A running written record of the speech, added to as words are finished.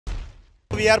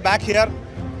We are back here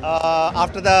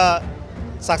after the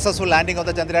successful landing of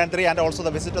the Chandrayaan 3 and also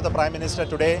the visit of the Prime Minister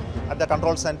today at the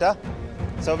control center.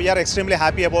 So we are extremely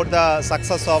happy about the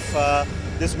success of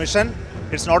this mission.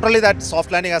 It's not only that soft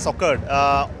landing has occurred,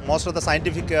 most of the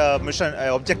scientific mission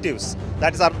objectives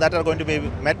that are going to be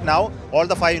met now. All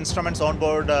the 5 instruments on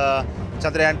board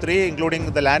Chandrayaan 3,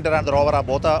 including the lander and the rover,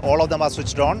 all of them are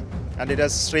switched on, and it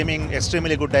is streaming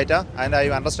extremely good data. And I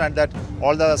understand that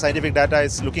all the scientific data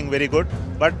is looking very good.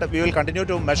 But we will continue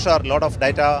to measure a lot of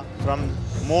data from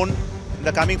Moon in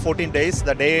the coming 14 days,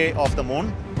 the day of the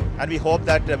Moon. And we hope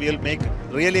that we will make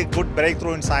really good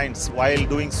breakthrough in science while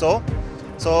doing so.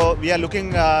 So we are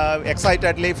looking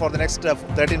excitedly for the next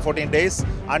 13-14 days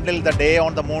until the day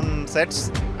on the Moon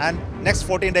sets, and next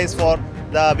 14 days for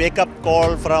the wake-up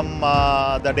call from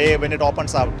the day when it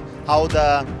opens out, how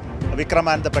the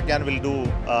Vikram and the Pragyan will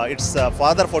do its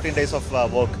further 14 days of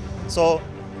work. So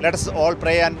let us all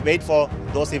pray and wait for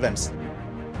those events.